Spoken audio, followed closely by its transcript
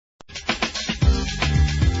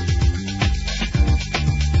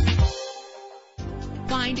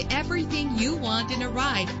Find everything you want in a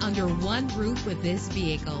ride under one roof with this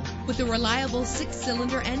vehicle. With a reliable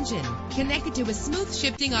 6-cylinder engine connected to a smooth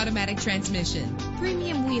shifting automatic transmission,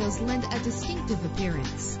 premium wheels lend a distinctive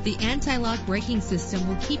appearance. The anti-lock braking system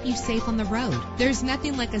will keep you safe on the road. There's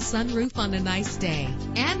nothing like a sunroof on a nice day.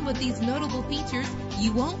 And with these notable features,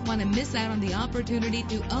 you won't want to miss out on the opportunity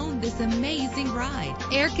to own this amazing ride.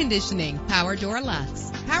 Air conditioning, power door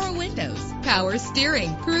locks, power windows, power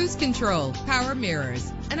steering, cruise control, power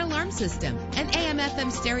mirrors, an alarm system, an AM/FM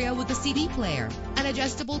stereo with a CD player, an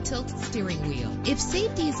adjustable tilt steering wheel. If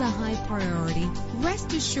safety is a high priority,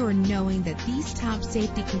 rest assured knowing that these top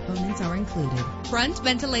safety components are included: front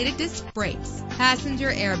ventilated disc brakes, passenger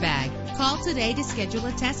airbag. Call today to schedule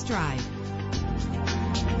a test drive.